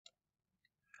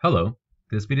Hello,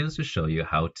 this video is to show you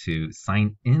how to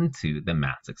sign into the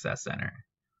Math Success Center.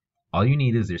 All you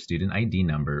need is your student ID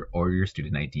number or your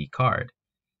student ID card.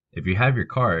 If you have your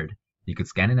card, you could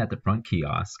scan it at the front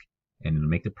kiosk and it'll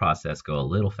make the process go a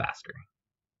little faster.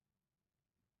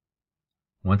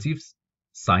 Once you've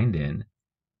signed in,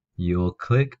 you'll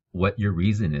click what your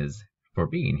reason is for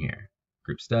being here.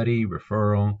 Group study,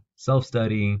 referral,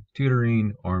 self-study,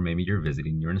 tutoring, or maybe you're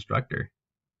visiting your instructor.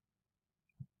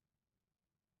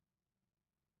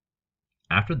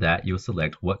 After that, you'll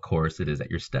select what course it is that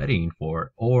you're studying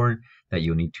for or that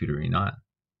you'll need tutoring on.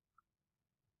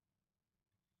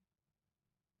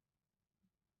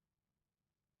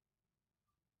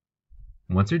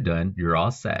 Once you're done, you're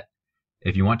all set.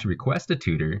 If you want to request a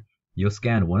tutor, you'll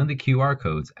scan one of the QR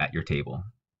codes at your table.